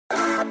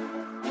Hey,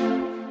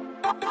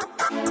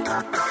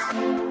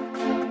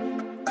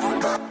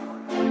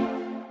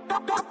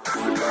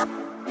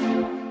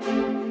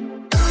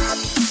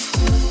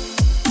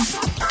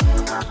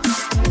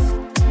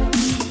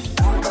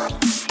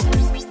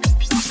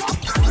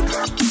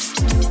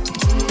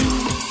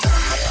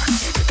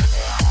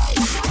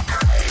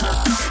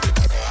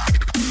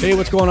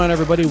 what's going on,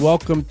 everybody?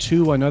 Welcome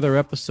to another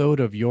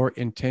episode of Your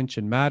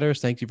Intention Matters.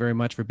 Thank you very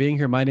much for being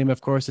here. My name, of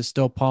course, is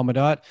still Paul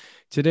Madot.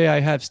 Today, I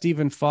have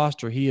Stephen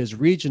Foster. He is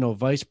Regional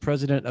Vice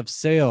President of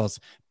Sales.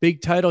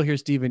 Big title here,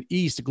 Stephen.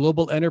 East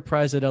Global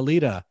Enterprise at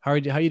Alida. How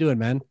you doing,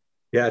 man?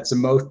 Yeah, it's a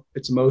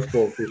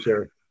mouthful for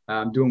sure.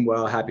 I'm doing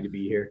well. Happy to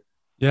be here.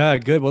 Yeah,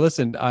 good. Well,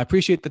 listen, I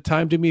appreciate the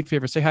time. Do me a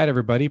favor. Say hi to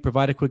everybody.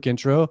 Provide a quick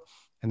intro,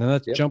 and then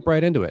let's jump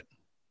right into it.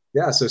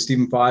 Yeah, so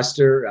Stephen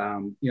Foster,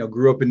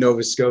 grew up in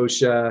Nova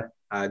Scotia.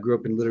 I grew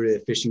up in literally a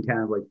fishing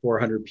town of like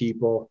 400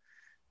 people.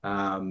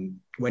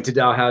 Went to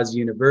Dalhousie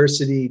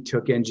University,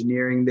 took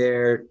engineering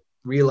there,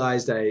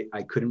 realized I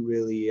couldn't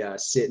really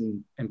sit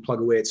and plug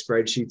away at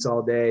spreadsheets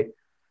all day.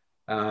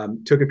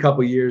 Took a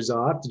couple years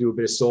off to do a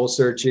bit of soul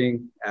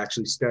searching,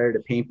 actually started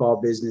a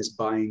paintball business,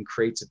 buying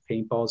crates of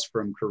paintballs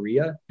from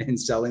Korea and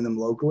selling them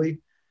locally.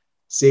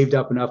 Saved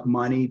up enough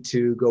money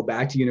to go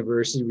back to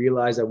university,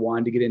 realized I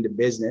wanted to get into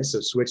business.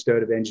 So switched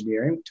out of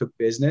engineering, took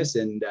business,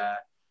 and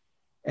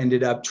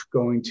ended up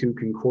going to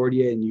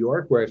Concordia in New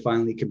York, where I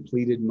finally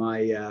completed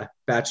my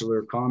Bachelor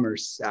of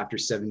Commerce after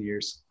 7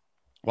 years.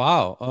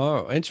 Wow.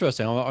 Oh,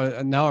 interesting.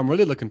 Now I'm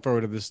really looking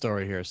forward to this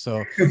story here.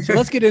 So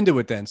let's get into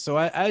it then. So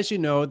as you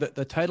know,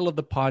 the title of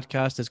the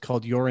podcast is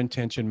called Your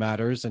Intention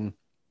Matters. And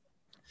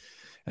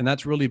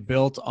that's really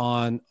built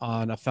on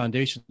a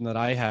foundation that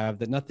I have,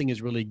 that nothing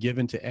is really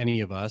given to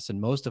any of us.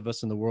 And most of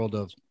us in the world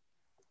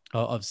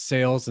of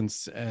sales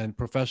and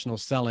professional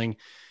selling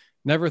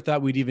never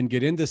thought we'd even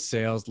get into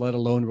sales, let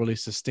alone really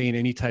sustain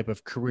any type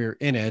of career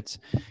in it.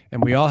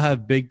 And we all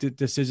have big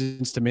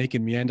decisions to make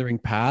in meandering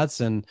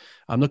paths. And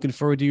I'm looking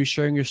forward to you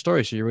sharing your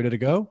story. So you ready to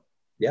go?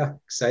 Yeah,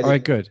 excited. All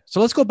right, good. So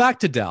let's go back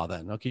to Dal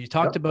then. Okay, you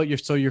talked about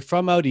you're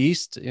from out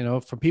east. You know,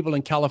 for people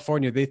in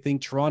California, they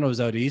think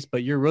Toronto's out east,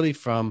 but you're really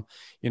from,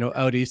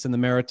 out east in the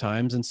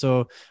Maritimes. And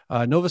so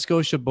Nova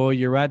Scotia boy,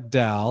 you're at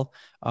Dal.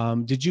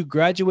 Did you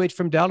graduate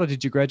from Dal or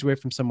did you graduate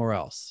from somewhere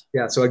else?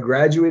 Yeah, so I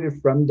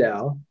graduated from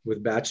Dal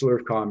with Bachelor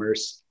of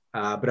Commerce,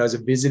 but I was a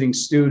visiting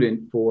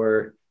student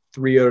for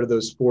 3 out of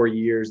those 4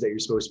 years that you're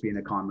supposed to be in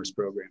a commerce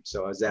program.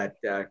 So I was at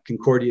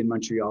Concordia in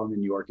Montreal and then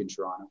New York and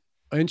Toronto.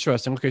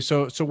 Interesting. Okay.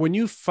 So when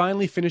you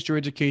finally finished your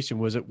education,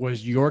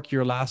 was York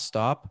your last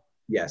stop?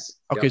 Yes.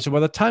 Okay. Yep. So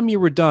by the time you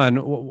were done,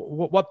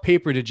 what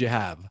paper did you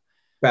have?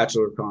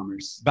 Bachelor of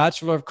Commerce.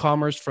 Bachelor of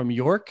Commerce from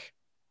York?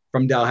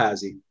 From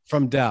Dalhousie.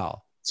 From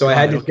Dal. So I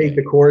had to take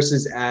the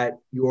courses at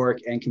York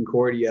and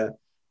Concordia,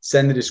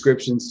 send the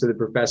descriptions to the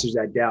professors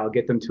at Dal,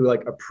 get them to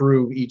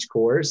approve each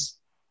course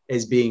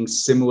as being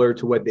similar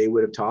to what they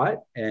would have taught.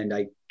 And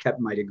I kept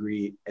my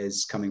degree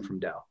as coming from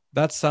Dal.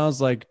 That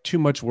sounds like too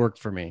much work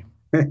for me.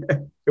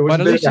 But at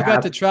least you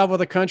got to travel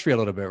the country a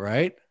little bit,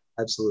 right?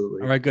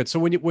 Absolutely. All right, good. So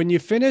when you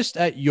finished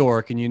at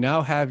York and you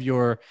now have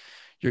your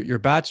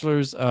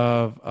bachelor's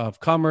of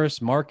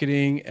commerce,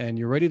 marketing, and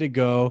you're ready to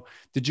go,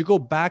 did you go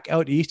back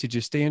out east? Did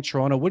you stay in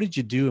Toronto? What did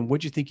you do? And what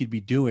did you think you'd be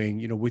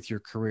doing, with your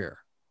career?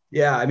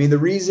 Yeah. I mean, the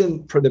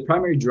reason for the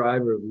primary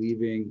driver of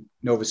leaving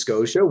Nova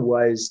Scotia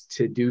was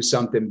to do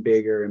something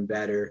bigger and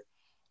better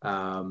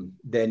than,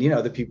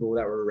 the people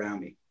that were around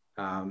me.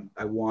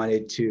 I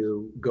wanted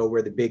to go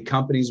where the big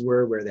companies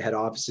were, where the head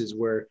offices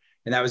were,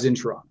 and that was in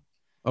Toronto.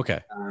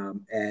 Okay.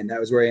 And that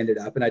was where I ended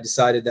up. And I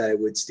decided that I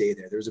would stay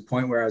there. There was a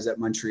point where I was at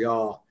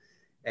Montreal,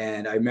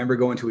 and I remember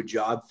going to a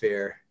job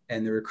fair,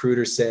 and the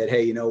recruiter said,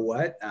 "Hey, you know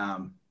what?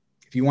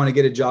 If you want to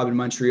get a job in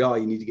Montreal,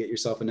 you need to get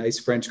yourself a nice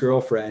French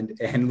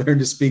girlfriend and learn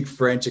to speak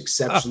French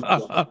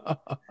exceptionally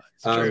well,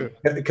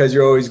 because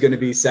you're always going to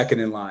be second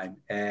in line."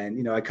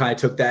 And I kind of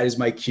took that as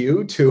my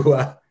cue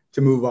to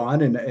move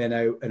on, and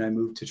I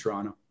moved to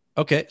Toronto.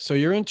 Okay, so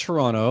you're in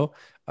Toronto.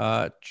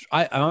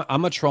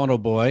 I'm a Toronto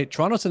boy.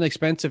 Toronto's an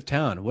expensive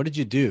town. What did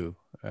you do?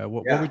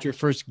 What was your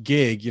first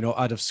gig,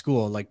 out of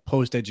school, like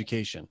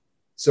post-education?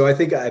 So I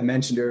think I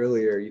mentioned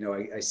earlier,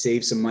 I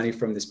saved some money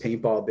from this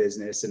paintball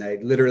business, and I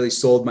literally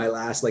sold my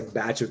last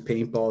batch of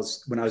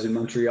paintballs when I was in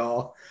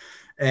Montreal,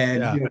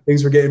 and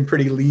things were getting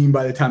pretty lean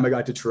by the time I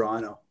got to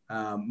Toronto.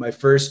 My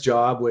first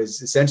job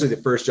was essentially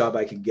the first job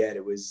I could get.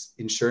 It was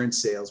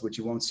insurance sales, which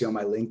you won't see on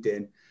my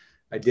LinkedIn.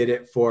 I did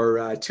it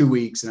for 2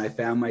 weeks, and I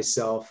found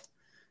myself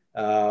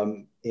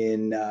on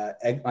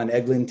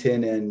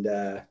Eglinton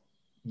and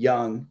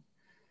Yonge,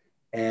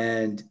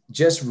 and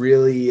just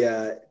really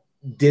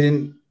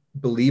didn't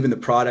believe in the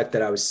product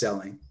that I was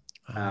selling.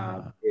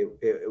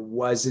 It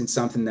wasn't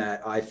something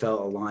that I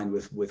felt aligned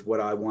with what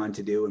I wanted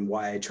to do and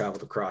why I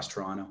traveled across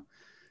Toronto.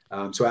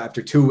 So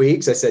after 2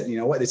 weeks, I said, you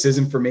know what, this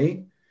isn't for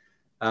me.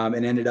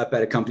 And ended up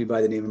at a company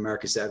by the name of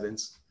Marcus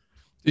Evans.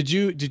 Did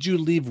you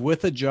leave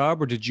with a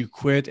job, or did you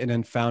quit and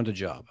then found a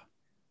job?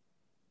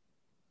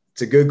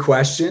 It's a good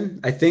question.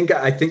 I think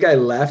I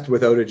left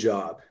without a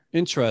job.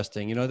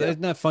 Interesting.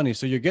 Isn't that funny?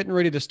 So you're getting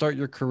ready to start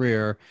your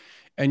career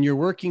and you're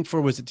working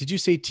for, did you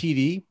say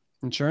TD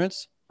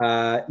Insurance?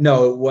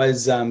 No, it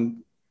was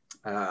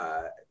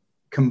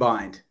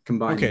combined.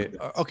 Okay.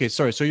 Okay.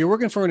 Sorry. So you're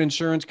working for an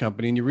insurance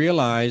company and you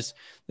realize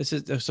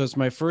it's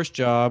my first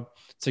job.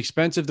 It's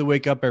expensive to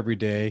wake up every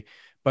day,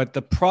 but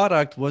the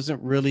product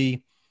wasn't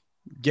really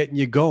getting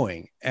you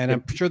going. And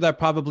I'm sure that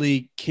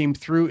probably came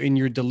through in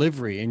your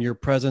delivery and your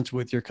presence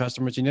with your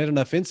customers. You had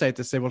enough insight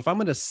to say, well, if I'm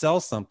going to sell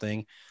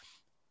something,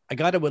 I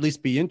got to at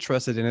least be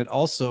interested in it.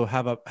 Also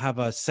have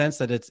a sense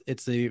that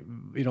it's a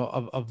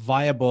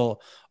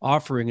viable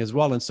offering as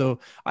well. And so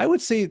I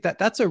would say that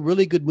that's a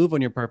really good move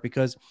on your part,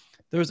 because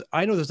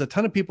I know there's a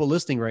ton of people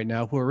listening right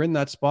now who are in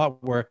that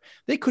spot where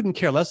they couldn't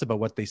care less about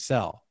what they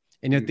sell.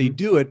 And yet they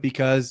do it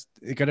because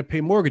they got to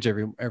pay mortgage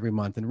every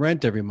month and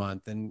rent every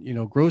month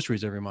and,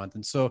 groceries every month.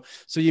 And so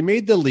you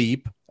made the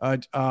leap.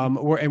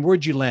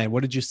 Where'd you land?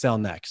 What did you sell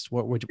next?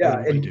 What did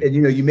you do?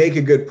 And you make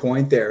a good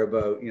point there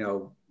about,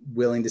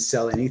 willing to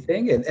sell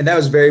anything. And that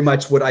was very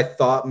much what I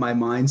thought my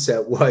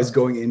mindset was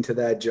going into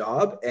that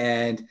job.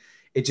 And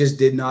it just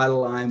did not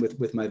align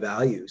with my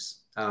values.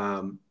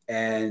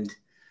 And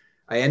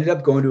I ended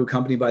up going to a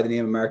company by the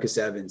name of Marcus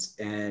Evans,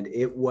 and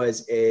it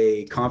was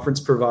a conference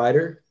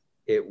provider.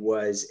 It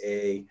was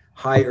a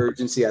high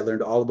urgency. I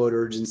learned all about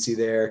urgency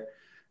there.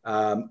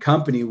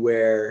 Company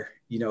where,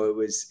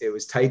 it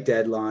was tight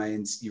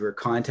deadlines. You were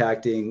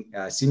contacting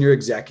senior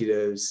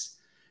executives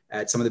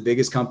at some of the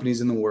biggest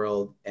companies in the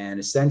world and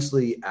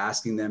essentially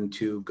asking them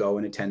to go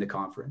and attend a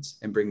conference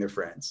and bring their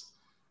friends.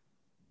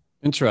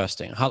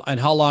 Interesting.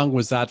 How long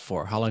was that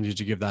for? How long did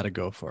you give that a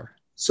go for?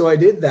 So I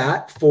did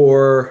that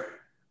for,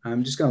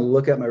 I'm just going to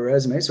look at my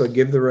resume so I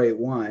give the right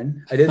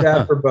one. I did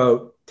that for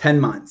about 10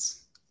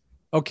 months.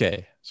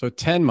 Okay. So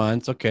 10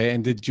 months. Okay.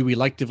 And did you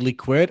electively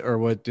quit, or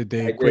what? Did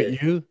they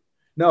quit you?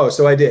 No.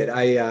 So I did.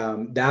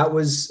 It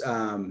was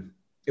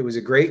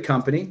a great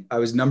company. I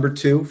was number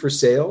 2 for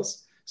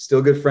sales.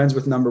 Still good friends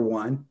with number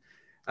 1.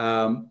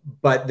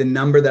 But the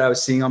number that I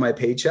was seeing on my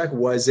paycheck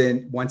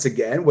wasn't, once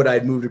again, what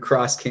I'd moved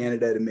across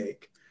Canada to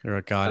make.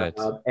 Got it.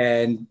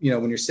 And,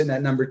 when you're sitting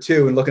at number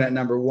 2 and looking at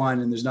number 1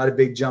 and there's not a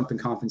big jump in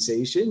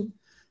compensation,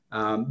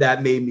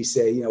 that made me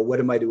say, what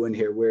am I doing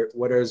here?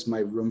 What is my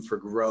room for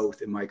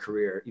growth in my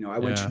career? I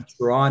went to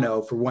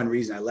Toronto for one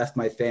reason. I left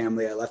my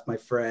family. I left my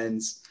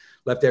friends,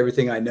 left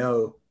everything I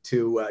know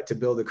to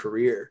build a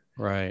career.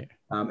 Right.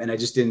 And I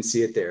just didn't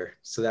see it there.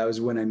 So that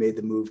was when I made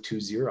the move to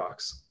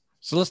Xerox.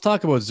 So let's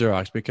talk about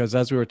Xerox, because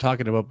as we were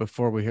talking about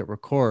before we hit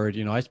record,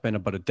 I spent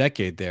about a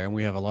decade there and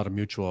we have a lot of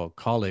mutual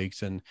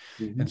colleagues. And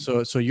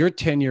so your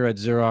tenure at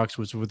Xerox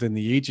was within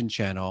the agent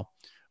channel,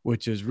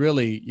 which is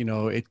really,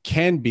 it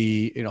can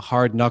be,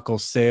 hard knuckle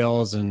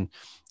sales and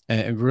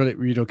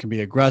really, can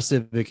be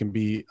aggressive. It can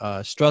be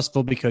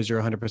stressful because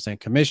you're 100%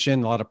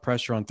 commission, a lot of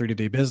pressure on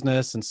 30-day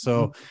business. And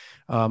so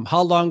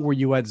how long were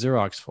you at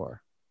Xerox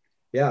for?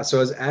 Yeah. So I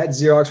was at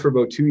Xerox for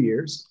about 2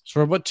 years. So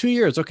for about 2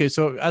 years. Okay.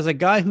 So as a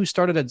guy who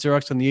started at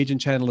Xerox on the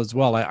agent channel as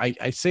well, I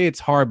say it's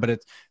hard, but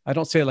I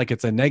don't say it like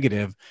it's a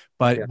negative,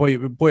 but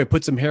boy, it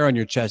puts some hair on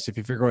your chest if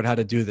you figure out how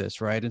to do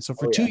this. Right. And so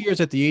for 2 years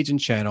at the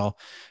agent channel,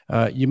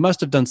 you must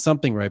have done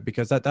something right,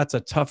 because that's a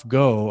tough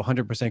go,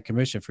 100%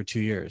 commission for 2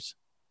 years.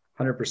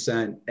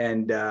 100%.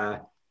 And,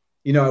 I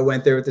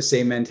went there with the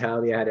same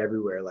mentality I had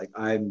everywhere. Like,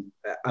 I'm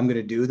going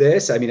to do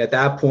this. I mean, at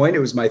that point, it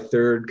was my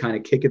third kind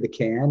of kick of the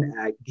can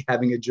at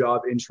having a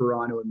job in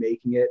Toronto and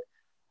making it.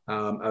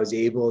 I was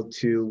able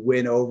to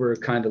win over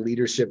kind of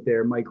leadership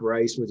there. Mike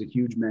Rice was a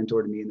huge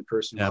mentor to me in the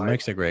personal life.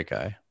 Mike's a great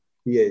guy.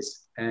 He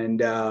is.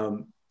 And,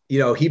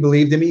 he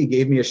believed in me. He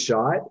gave me a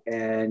shot.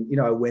 And,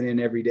 I went in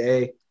every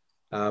day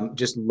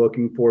just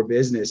looking for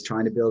business,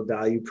 trying to build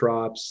value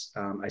props.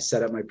 I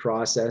set up my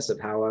process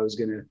of how I was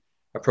going to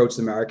approach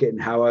the market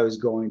and how I was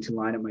going to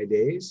line up my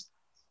days.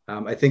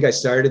 I think I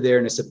started there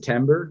in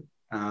September.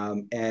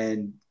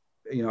 And,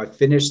 I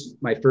finished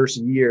my first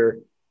year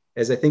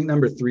as I think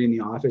number 3 in the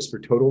office for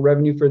total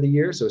revenue for the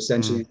year. So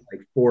essentially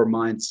like 4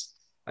 months,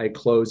 I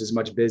closed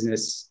more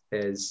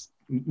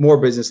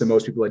business than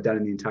most people had done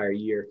in the entire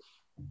year.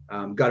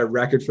 Got a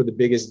record for the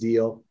biggest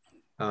deal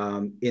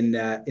in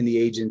the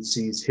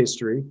agency's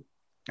history.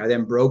 I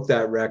then broke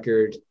that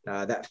record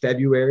that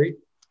February.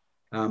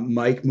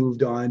 Mike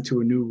moved on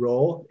to a new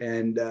role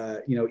and,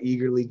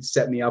 eagerly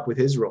set me up with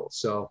his role.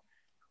 So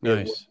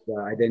nice.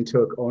 I then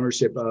took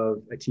ownership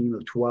of a team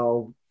of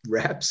 12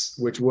 reps,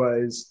 which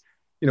was,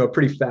 a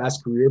pretty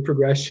fast career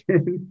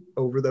progression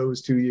over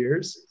those 2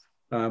 years,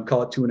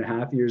 call it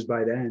 2.5 years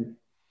by then.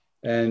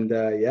 And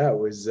it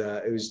was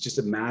just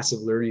a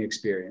massive learning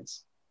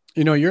experience.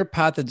 Your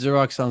path at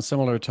Xerox sounds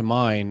similar to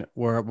mine,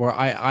 where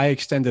I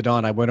extended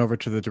on. I went over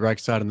to the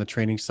direct side and the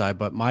training side,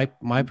 but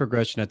my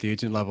progression at the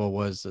agent level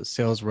was a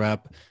sales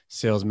rep,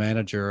 sales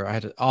manager. I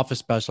had an office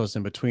specialist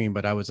in between,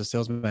 but I was a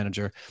sales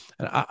manager.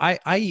 And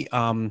I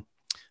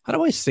how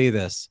do I say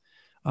this?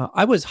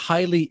 I was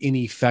highly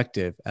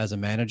ineffective as a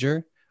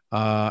manager.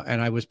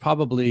 And I was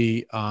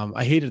probably,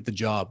 I hated the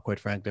job, quite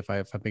frankly,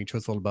 if I'm being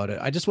truthful about it.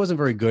 I just wasn't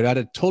very good at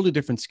it. Totally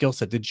different skill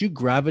set. Did you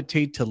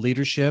gravitate to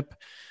leadership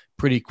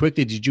pretty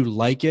quickly? Did you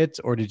like it,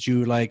 or did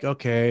you like,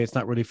 okay, it's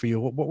not really for you?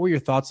 What were your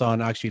thoughts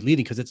on actually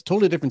leading? Because it's a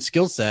totally different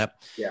skill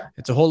set. Yeah.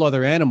 It's a whole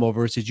other animal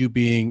versus you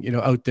being,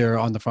 out there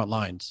on the front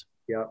lines.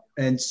 Yeah.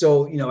 And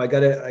so, I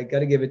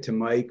gotta give it to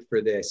Mike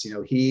for this.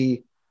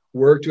 He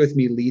worked with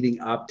me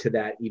leading up to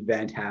that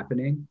event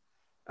happening.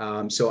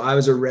 So I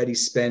was already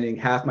spending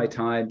half my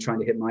time trying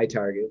to hit my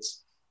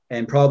targets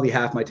and probably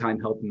half my time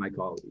helping my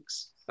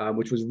colleagues,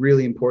 which was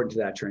really important to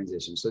that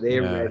transition. So they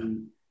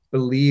already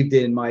believed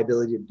in my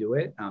ability to do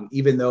it,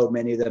 even though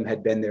many of them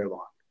had been there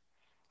long.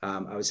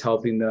 I was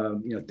helping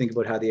them, think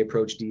about how they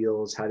approach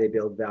deals, how they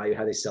build value,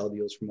 how they sell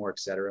deals for more, et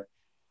cetera.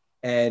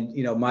 And,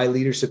 my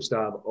leadership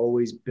style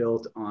always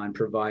built on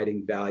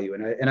providing value.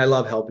 And I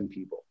love helping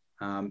people.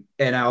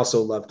 And I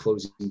also love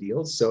closing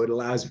deals. So it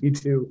allows me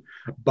to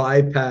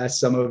bypass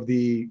some of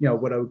the,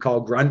 what I would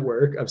call grunt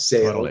work of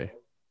sales. Totally.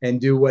 And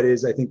do what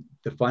is, I think,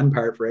 the fun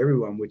part for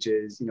everyone, which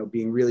is,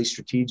 being really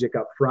strategic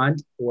up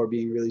front or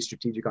being really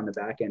strategic on the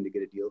back end to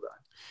get a deal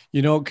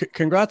done.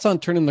 Congrats on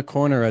turning the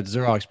corner at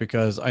Xerox,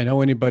 because I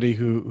know anybody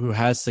who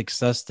has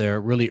success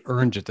there really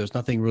earns it. There's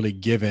nothing really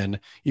given,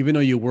 even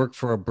though you work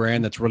for a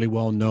brand that's really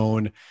well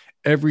known.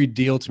 Every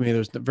deal, to me,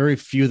 there's very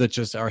few that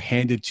just are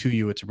handed to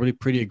you. It's a really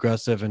pretty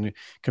aggressive and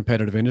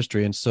competitive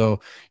industry. And so,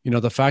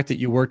 the fact that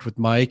you worked with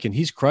Mike and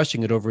he's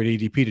crushing it over at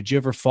ADP, did you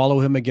ever follow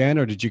him again,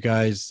 or did you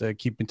guys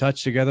keep in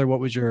touch together? What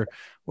was your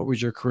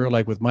career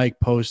like with Mike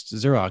post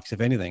Xerox,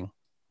 if anything?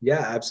 Yeah,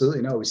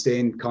 absolutely. No, we stay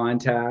in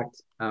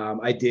contact.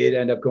 I did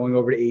end up going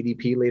over to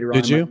ADP later on.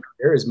 Did you?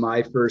 There is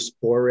my first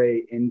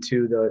foray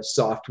into the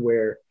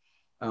software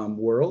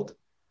world.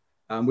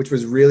 Which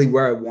was really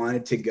where I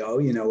wanted to go,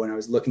 when I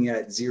was looking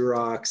at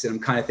Xerox and I'm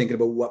kind of thinking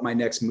about what my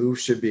next move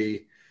should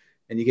be.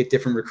 And you get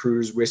different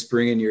recruiters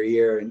whispering in your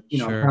ear and,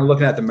 Sure. I'm kind of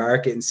looking at the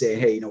market and saying,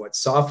 hey,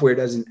 software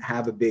doesn't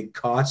have a big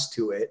cost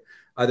to it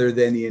other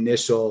than the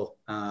initial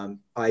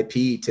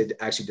IP to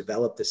actually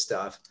develop this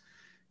stuff.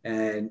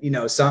 And,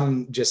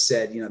 some just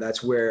said,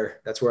 that's where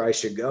I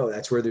should go.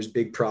 That's where there's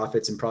big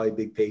profits and probably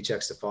big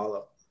paychecks to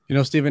follow.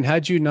 Stephen,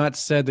 had you not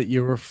said that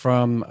you were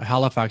from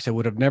Halifax, I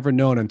would have never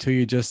known until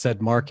you just said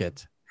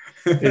market.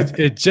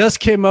 It just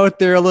came out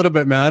there a little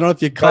bit, man. I don't know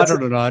if you caught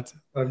it or not.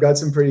 I've got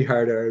some pretty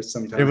hard R's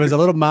sometimes. It was a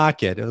little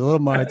market. It was a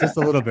little, just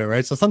a little bit,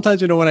 right? So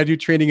sometimes, when I do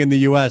training in the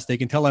US, they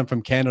can tell I'm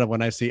from Canada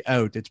when I say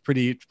out. It's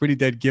pretty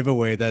dead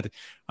giveaway that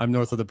I'm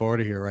north of the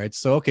border here, right?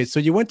 So, okay. So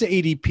you went to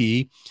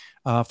ADP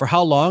for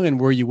how long? And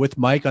were you with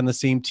Mike on the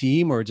same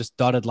team or just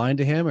dotted line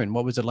to him? And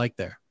what was it like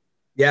there?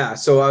 Yeah.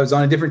 So I was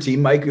on a different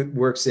team. Mike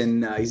works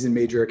he's in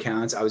major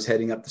accounts. I was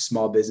heading up the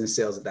small business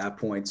sales at that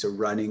point. So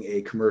running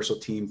a commercial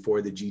team for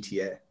the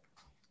GTA.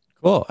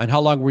 Cool. And how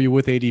long were you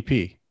with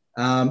ADP?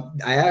 I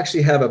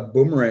actually have a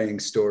boomerang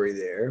story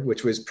there,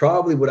 which was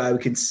probably what I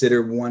would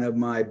consider one of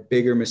my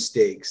bigger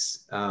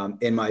mistakes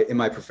in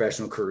my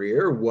professional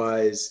career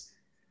was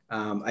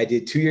I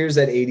did 2 years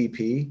at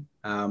ADP,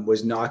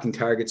 was knocking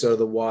targets out of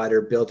the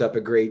water, built up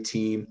a great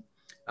team.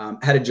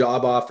 Had a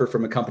job offer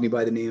from a company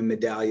by the name of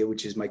Medallia,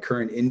 which is my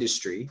current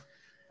industry.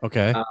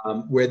 Okay.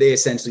 Where they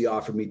essentially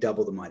offered me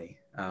double the money.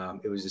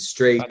 It was a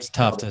straight. That's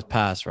tough to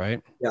pass,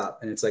 right? Yeah.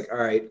 And it's like, all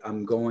right,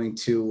 I'm going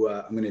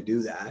to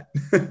do that.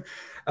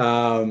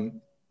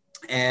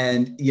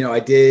 And, I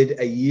did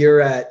a year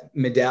at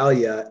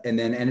Medallia and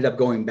then ended up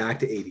going back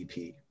to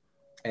ADP.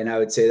 And I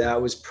would say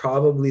that was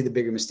probably the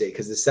bigger mistake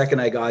because the second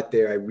I got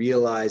there, I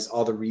realized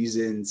all the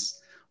reasons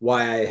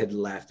why I had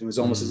left. It was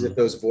almost as if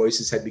those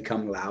voices had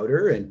become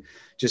louder and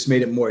just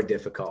made it more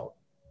difficult.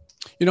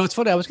 It's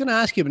funny. I was going to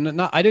ask you,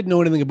 but I didn't know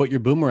anything about your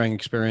boomerang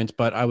experience,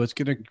 but I was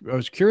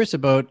curious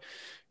about,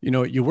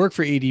 you work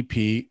for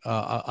ADP,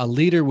 a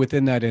leader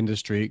within that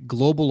industry,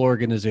 global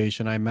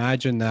organization. I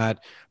imagine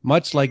that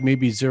much like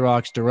maybe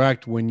Xerox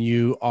Direct, when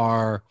you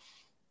are,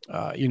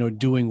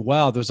 doing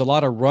well, there's a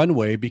lot of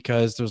runway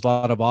because there's a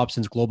lot of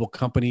options, global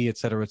company, et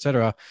cetera, et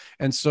cetera.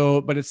 And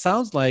so, but it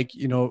sounds like,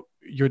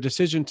 your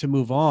decision to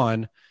move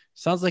on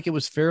sounds like it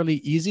was fairly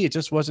easy. It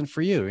just wasn't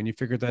for you. And you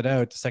figured that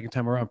out the second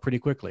time around pretty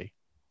quickly.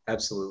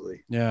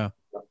 Absolutely. Yeah.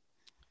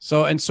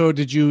 So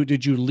did you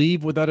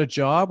leave without a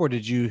job or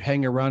did you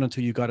hang around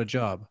until you got a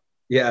job?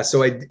 Yeah.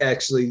 So an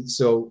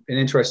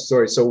interesting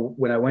story. So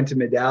when I went to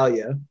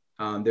Medallia,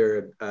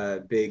 they're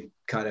a big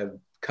kind of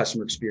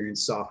customer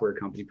experience software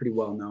company, pretty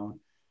well known.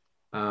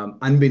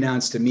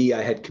 Unbeknownst to me,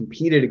 I had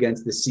competed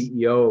against the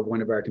CEO of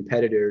one of our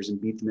competitors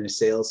and beat them in a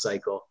sales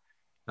cycle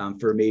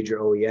for a major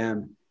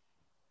OEM.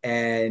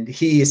 And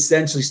he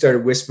essentially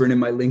started whispering in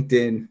my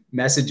LinkedIn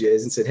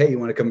messages and said, hey, you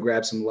want to come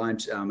grab some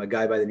lunch? A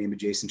guy by the name of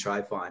Jason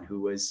Trifon,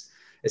 who was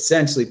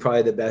essentially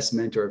probably the best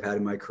mentor I've had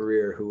in my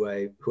career, who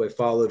I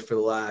followed for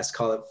the last,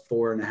 call it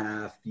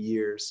 4.5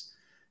 years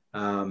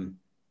at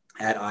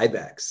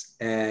Ibex.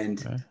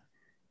 And, okay.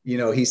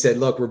 He said,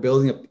 look, we're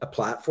building a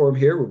platform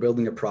here. We're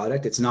building a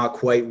product. It's not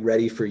quite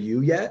ready for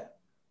you yet.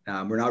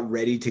 We're not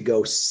ready to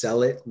go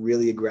sell it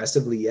really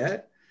aggressively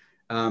yet.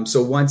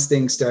 So once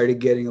things started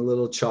getting a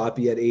little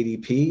choppy at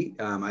ADP,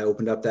 I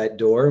opened up that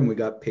door and we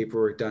got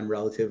paperwork done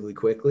relatively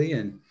quickly.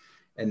 And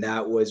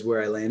that was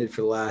where I landed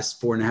for the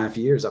last 4.5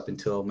 years up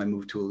until my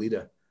move to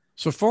Alita.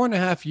 So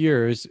 4.5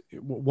 years,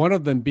 one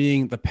of them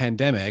being the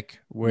pandemic,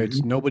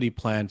 which nobody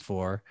planned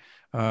for.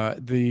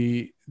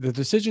 The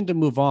decision to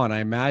move on, I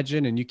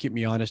imagine, and you keep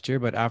me honest here,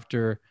 but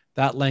after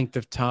that length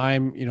of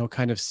time,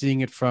 kind of seeing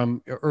it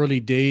from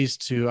early days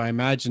to, I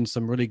imagine,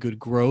 some really good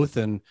growth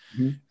and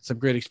some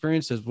great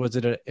experiences. Was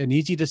it an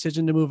easy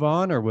decision to move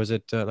on, or was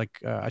it like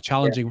a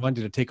challenging one?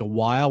 Did it take a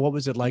while? What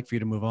was it like for you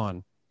to move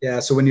on? Yeah.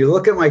 So when you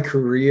look at my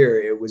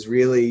career, it was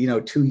really,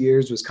 2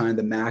 years was kind of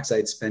the max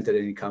I'd spent at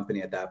any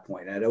company at that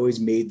point. And I'd always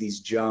made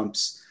these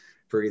jumps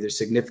for either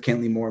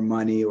significantly more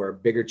money or a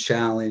bigger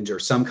challenge or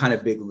some kind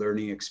of big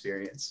learning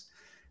experience.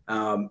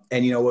 And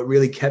what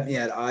really kept me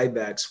at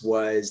Ibex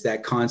was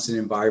that constant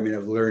environment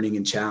of learning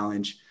and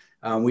challenge.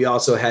 We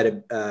also had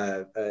an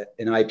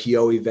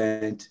IPO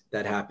event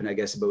that happened, I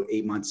guess, about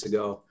 8 months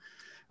ago.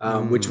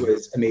 Which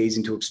was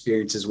amazing to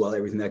experience as well.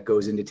 Everything that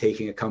goes into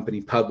taking a company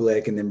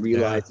public and then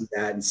realizing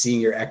that and seeing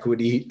your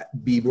equity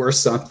be worth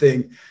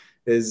something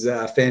is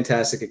a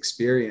fantastic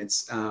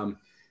experience.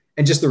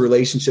 And just the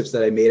relationships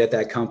that I made at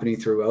that company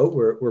throughout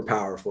were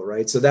powerful,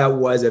 right? So that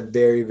was a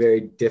very,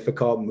 very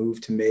difficult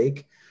move to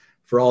make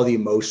for all the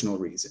emotional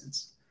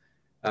reasons.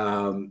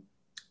 Looking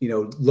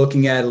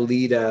at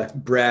Alita,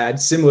 Brad,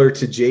 similar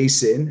to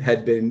Jason,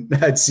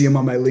 I'd see him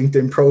on my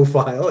LinkedIn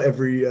profile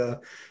every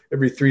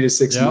 3 to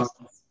 6 months.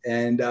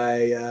 And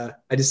I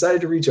decided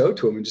to reach out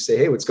to him and just say,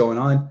 hey, what's going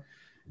on?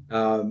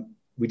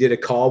 We did a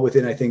call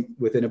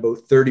within about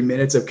 30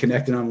 minutes of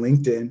connecting on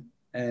LinkedIn.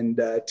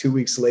 And 2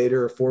 weeks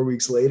later or 4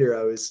 weeks later,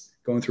 I was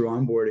going through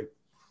onboarding.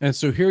 And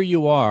so here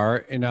you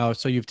are, and now,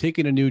 so you've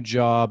taken a new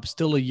job,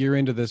 still a year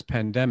into this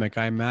pandemic.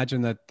 I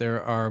imagine that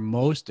there are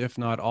most, if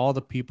not all,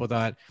 the people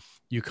that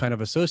you kind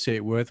of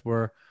associate with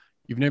where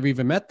you've never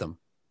even met them.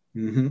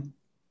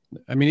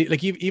 I mean,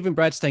 like even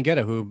Brad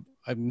Stanghetta, who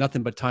I have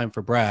nothing but time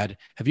for Brad.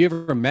 Have you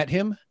ever met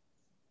him?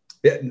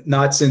 Yeah,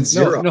 not since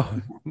Xerox.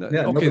 No.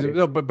 Yeah, okay,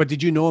 no, but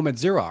did you know him at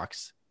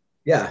Xerox?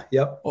 Yeah.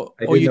 Yep.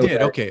 Oh, you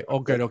did. Okay. Oh,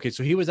 good. Okay.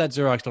 So he was at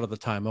Xerox all the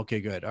time.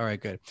 Okay, good. All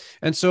right, good.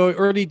 And so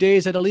early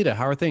days at Alita,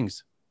 how are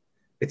things?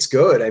 It's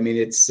good. I mean,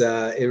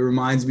 it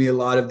reminds me a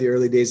lot of the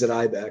early days at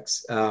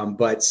Ibex,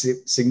 but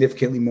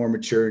significantly more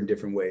mature in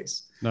different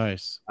ways.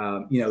 Nice.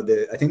 I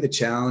think the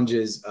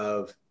challenges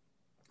of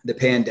the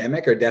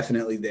pandemic are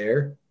definitely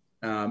there.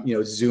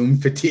 Zoom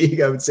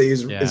fatigue, I would say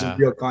is a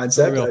real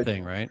concept. It's a real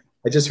thing, right?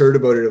 I just heard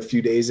about it a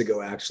few days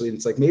ago, actually. And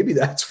it's like, maybe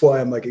that's why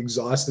I'm like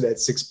exhausted at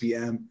 6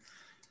 p.m.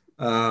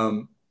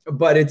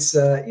 But it's,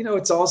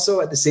 it's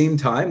also at the same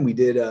time we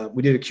did a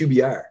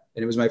QBR,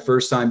 and it was my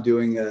first time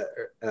doing not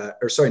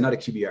a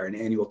QBR, an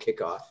annual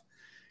kickoff.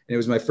 And it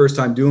was my first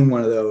time doing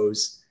one of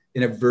those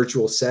in a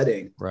virtual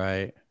setting.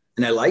 Right.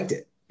 And I liked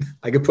it.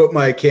 I could put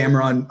my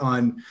camera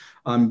on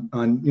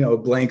a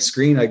blank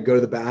screen. I could go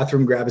to the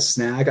bathroom, grab a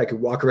snack. I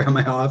could walk around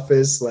my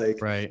office,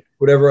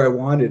 whatever I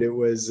wanted. It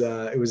was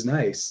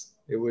nice.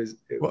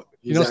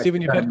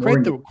 Stephen, you've had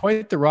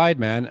quite the ride,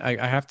 man.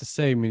 I have to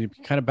say, I mean,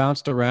 you've kind of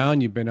bounced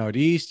around. You've been out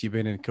east, you've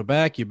been in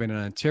Quebec, you've been in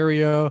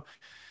Ontario.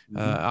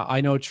 I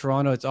know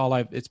Toronto.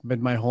 It's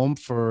been my home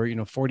for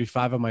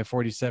 45 of my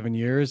 47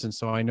 years, and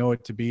so I know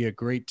it to be a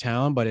great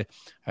town. But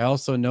I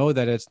also know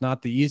that it's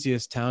not the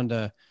easiest town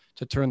to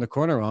turn the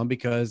corner on,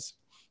 because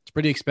it's a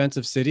pretty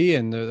expensive city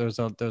and there's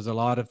a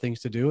lot of things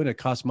to do and it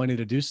costs money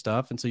to do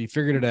stuff. And so you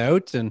figured it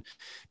out and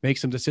make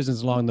some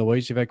decisions along the way.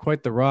 So you've had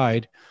quite the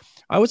ride.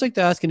 I always like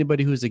to ask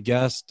anybody who's a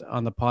guest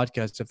on the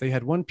podcast if they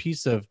had one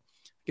piece of,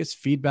 I guess,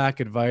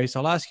 feedback, advice.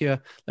 I'll ask you,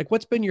 like,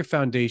 what's been your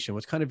foundation?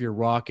 What's kind of your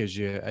rock as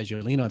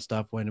you lean on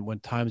stuff when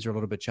times are a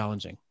little bit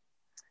challenging?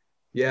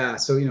 Yeah.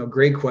 So,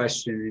 great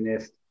question. And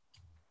if,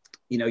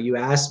 you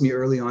asked me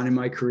early on in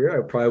my career,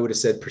 I probably would have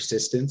said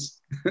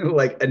persistence,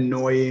 like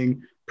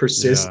annoying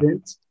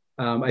persistence.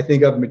 Yeah. I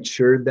think I've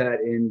matured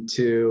that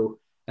into,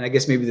 and I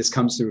guess maybe this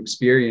comes through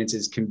experience,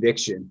 is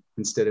conviction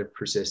instead of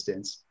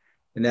persistence.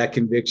 And that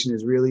conviction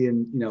is really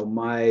in,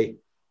 my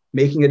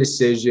making a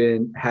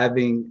decision,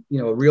 having,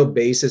 a real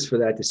basis for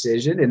that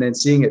decision, and then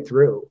seeing it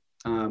through.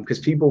 Because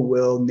people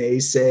will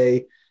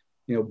naysay,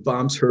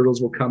 bumps,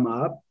 hurdles will come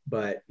up,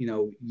 but,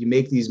 you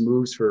make these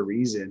moves for a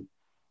reason.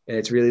 And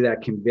it's really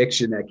that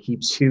conviction that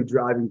keeps you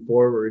driving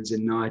forwards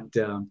and not,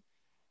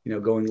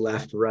 going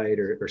left, right,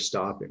 or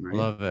stopping. Right.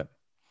 Love it.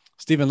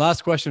 Stephen,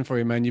 last question for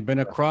you, man. You've been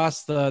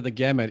across the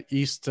gamut,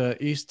 east to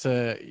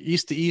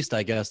east,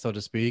 I guess, so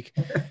to speak.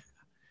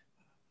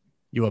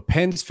 You a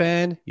Pens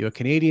fan? You a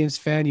Canadiens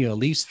fan? You a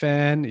Leafs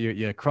fan?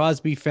 You're a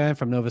Crosby fan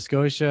from Nova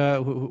Scotia?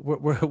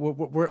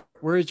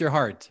 Where is your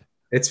heart?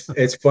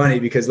 It's funny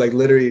because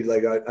literally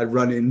I'd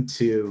run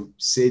into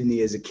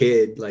Sydney as a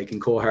kid, in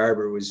Cole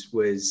Harbour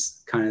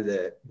was kind of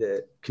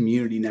the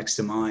community next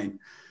to mine.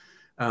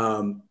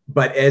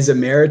 But as a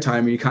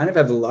Maritimer, you kind of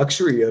have the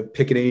luxury of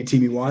picking any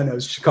team you want. I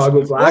was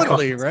Chicago Blackhawks,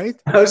 totally, right?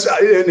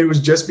 And it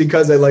was just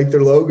because I liked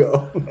their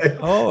logo.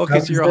 Oh, okay.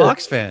 So you're a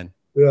Hawks fan.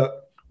 Yeah.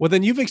 Well,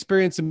 then you've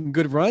experienced some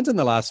good runs in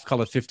the last,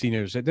 call it 15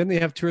 years. And then they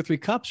have 2 or 3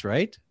 cups,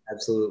 right?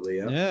 Absolutely.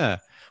 Yeah. Yeah.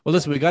 Well,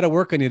 listen, we got to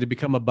work on you to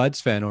become a Buds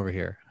fan over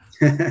here.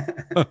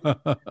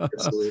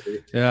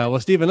 Absolutely. Yeah. Well,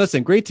 Stephen,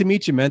 listen, great to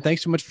meet you, man.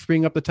 Thanks so much for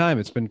freeing up the time.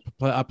 It's been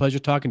a pleasure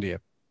talking to you.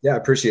 Yeah, I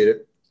appreciate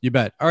it. You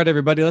bet. All right,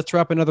 everybody, let's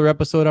wrap another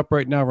episode up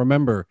right now.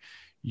 Remember,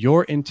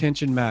 your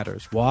intention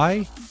matters.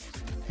 Why?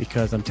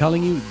 Because I'm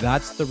telling you,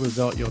 that's the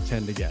result you'll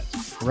tend to get.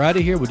 We're out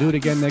of here. We'll do it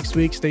again next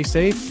week. Stay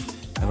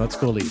safe, and let's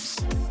go Leafs.